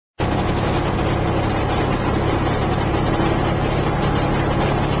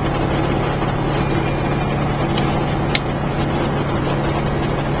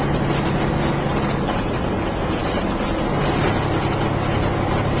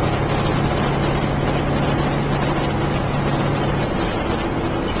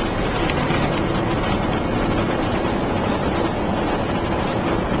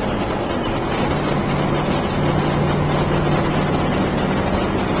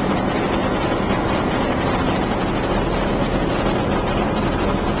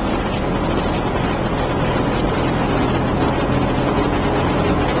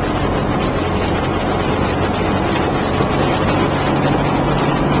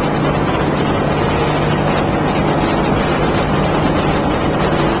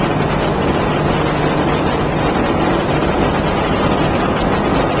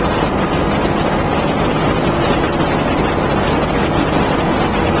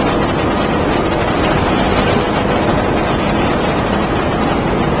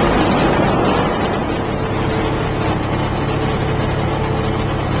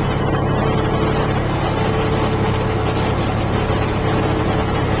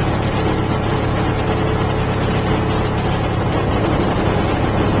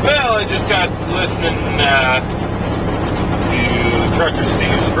listening to Trucker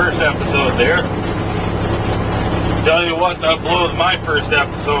Steve's first episode there. Tell you what, that blows my first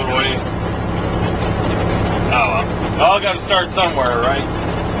episode away. Oh well, all got to start somewhere, right?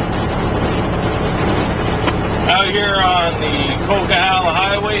 Out here on the Coquihalla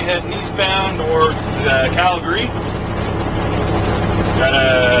Highway, heading eastbound towards Calgary. Got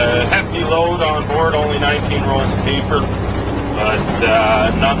a hefty load on board, only 19 rolls of paper, but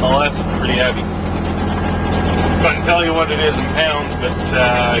nonetheless, pretty heavy. Couldn't tell you what it is in pounds, but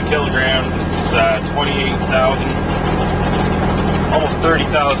kilograms, it's 28,000. Almost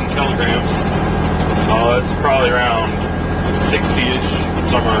 30,000 kilograms. So it's probably around 60-ish,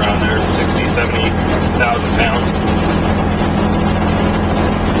 somewhere around there, 60, 70,000 pounds.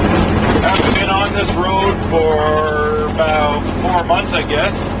 I've been on this road for about 4 months, I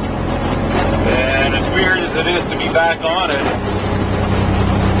guess. And as weird as it is to be back on it,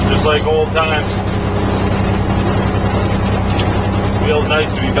 just like old times. Feels nice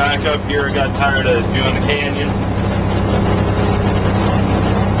to be back up here. I got tired of doing the canyon.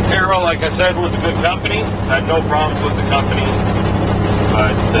 Arrow, like I said, was a good company. Had no problems with the company.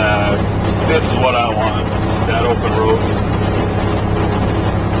 But this is what I want, that open road.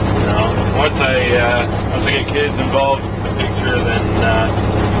 You know, once I get kids involved in the picture, then,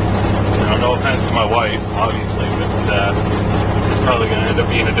 you know, no offense to my wife, obviously, but it's probably going to end up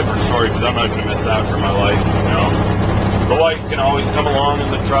being a different story because I'm not going to miss out for my life, you know. The wife can always come along in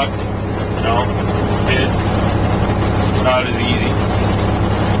the truck, you know, kids, not as easy.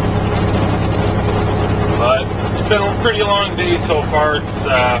 But it's been a pretty long day so far. It's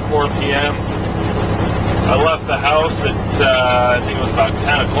 4 p.m. I left the house at, I think it was about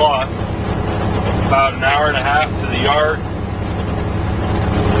 10 o'clock. About an hour and a half to the yard.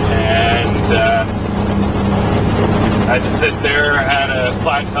 And I had to sit there. I had a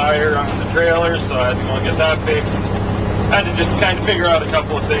flat tire on the trailer, so I had to go and get that fixed. I had to just kind of figure out a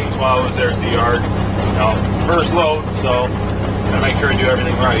couple of things while I was there at the yard. You know, first load, so I make sure I do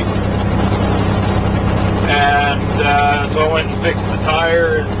everything right. And so I went and fixed the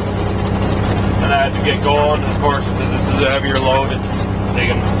tire, and I had to get going. Of course, because this is a heavier load, it's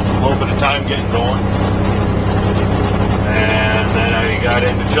taking a little bit of time getting going. And then I got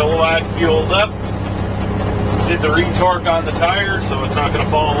into Chilliwack, fueled up, did the retorque on the tire so it's not going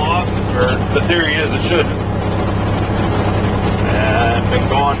to fall off, or the theory is it shouldn't. And been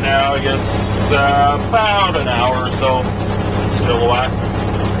going now, I guess, about an hour or so, Chilliwack.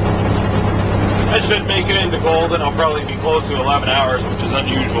 I should make it into Golden. I'll probably be close to 11 hours, which is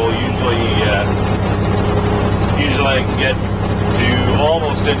unusual. Usually I can get to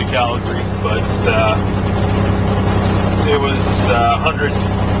almost into Calgary, but it was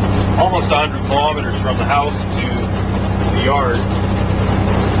almost 100 kilometers from the house to the yard.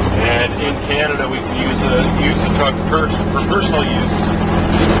 And in Canada, we can use the truck for personal use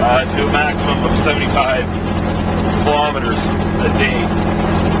to a maximum of 75 kilometers a day.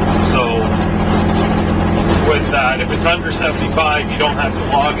 So with that, if it's under 75, you don't have to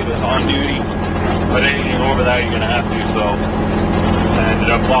log it as on duty, but anything over that, you're going to have to, so I ended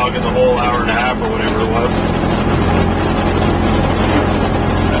up logging the whole hour and a half or whatever it was.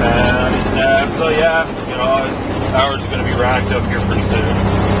 And so yeah, you know, hours are going to be racked up here pretty soon.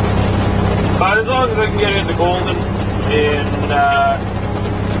 But as long as I can get into Golden in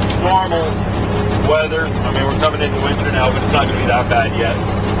normal weather, I mean, we're coming into winter now, but it's not going to be that bad yet.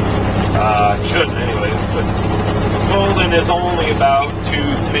 Shouldn't anyways, but Golden is only about 2,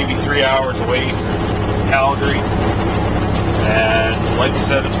 maybe 3 hours away from Calgary. And like I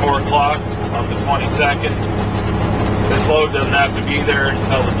said, it's 4 o'clock on the 22nd. This load doesn't have to be there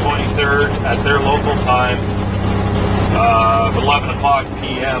until the 23rd at their local time of 11 o'clock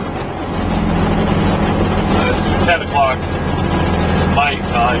p.m. It's 10 o'clock my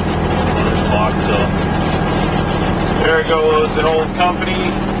time, 11 o'clock, so there goes an old company.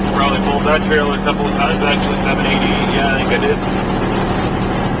 Probably pulled that trailer a couple of times, actually 780, yeah, I think I did.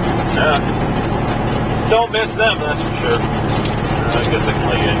 Yeah. Don't miss them, that's for sure. I guess I can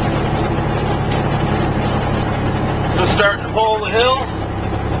lay in. Just starting to pull the hill.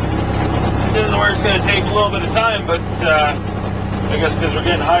 This is where it's going to take a little bit of time, but I guess because we're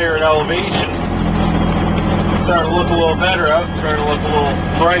getting higher in elevation, it's starting to look a little better out, it's starting to look a little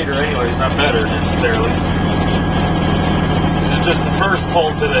brighter anyways, not better necessarily. Just the first pull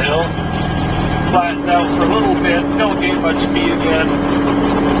to the hill. Flattened out for a little bit, don't gain much speed again.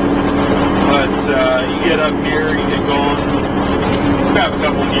 But you get up here, you get going, grab a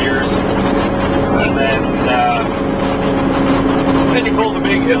couple gears, and then you pull the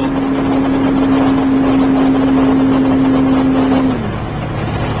big hill.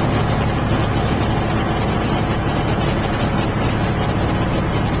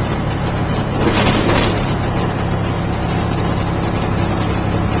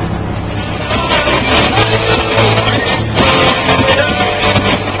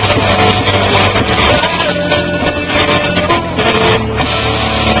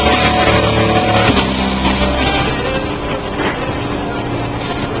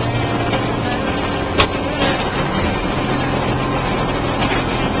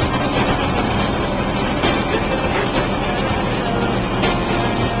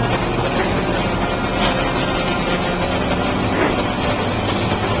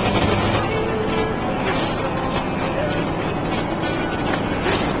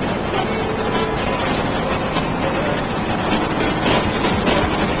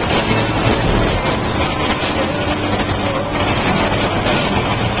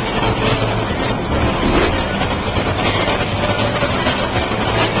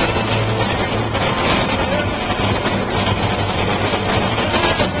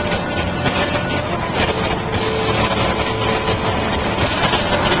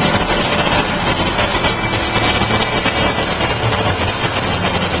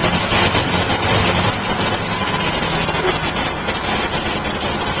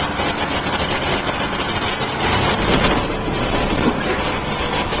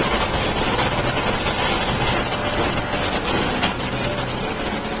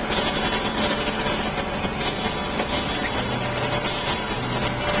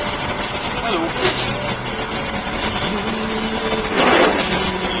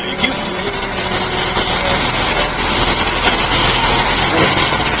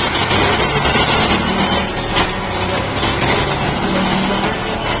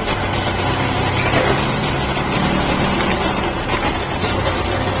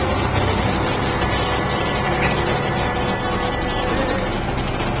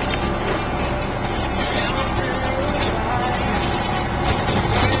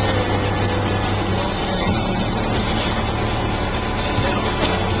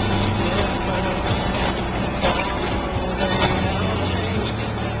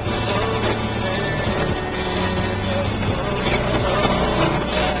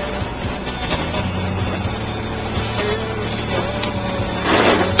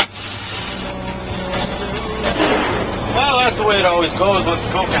 the way it always goes with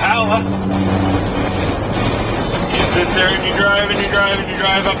Coquihalla. You sit there and you drive and you drive and you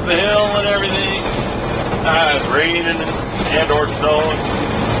drive up the hill and everything. It's raining and or snowing.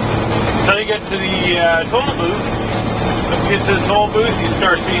 Until you get to the toll booth. If you get to the toll booth, you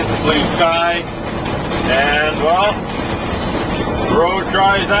start seeing the blue sky. And, well, the road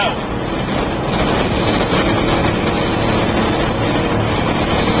dries out.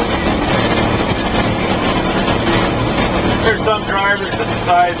 There's some drivers that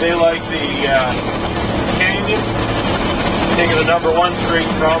decide they like the canyon, taking the number 1 street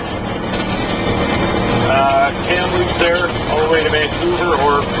from Kamloops there all the way to Vancouver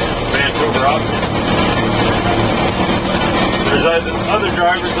or Vancouver up. There's other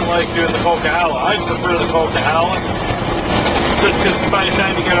drivers that like doing the Coquihalla. I prefer the Coquihalla just because by the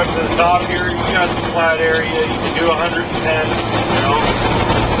time you get up to the top here, you got the flat area, you can do 110, you know,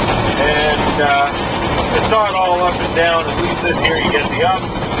 and it's not all up and down. At least this here you get the up.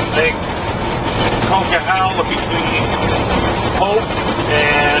 I think Coquihalla between Hope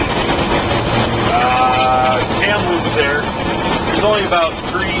and Kamloops there's only about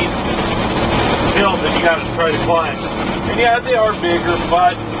 3 hills that you got to try to climb. And yeah, they are bigger,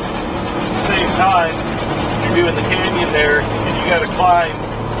 but at the same time, you're doing the canyon there, and you got to climb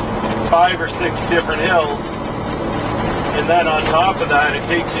 5 or 6 different hills. And then on top of that, it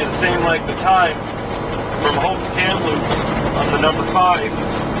takes you the same length of time from Hope to Kamloops on the number 5 it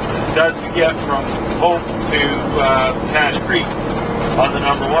does to get from Hope to Cache Creek on the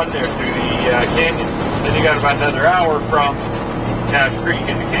number 1 there through the canyon. Then you got about another hour from Cache Creek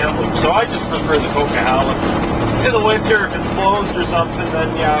into Kamloops. So I just prefer the Coquihalla. In the winter, if it's closed or something, then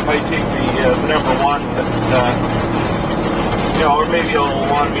yeah, I might take the number 1. But you know, or maybe you'll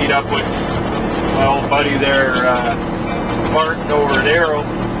want to meet up with my old buddy there, Martin over at Arrow.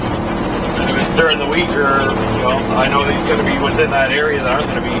 If it's during the week, or you know, I know that he's going to be within that area that I'm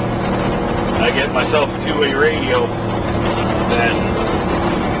going to be. I get myself a 2-way radio, then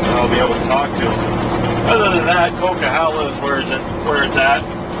I'll be able to talk to him. Other than that, Coquihalla is where it's at.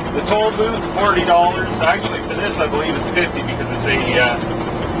 The toll booth, $40. Actually, for this, I believe it's 50 because it's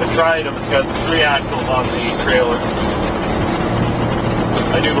a Triton. It's got the 3 axles on the trailer.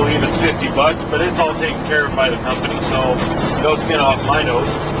 I do believe it's $50, but it's all taken care of by the company, so no skin off my nose.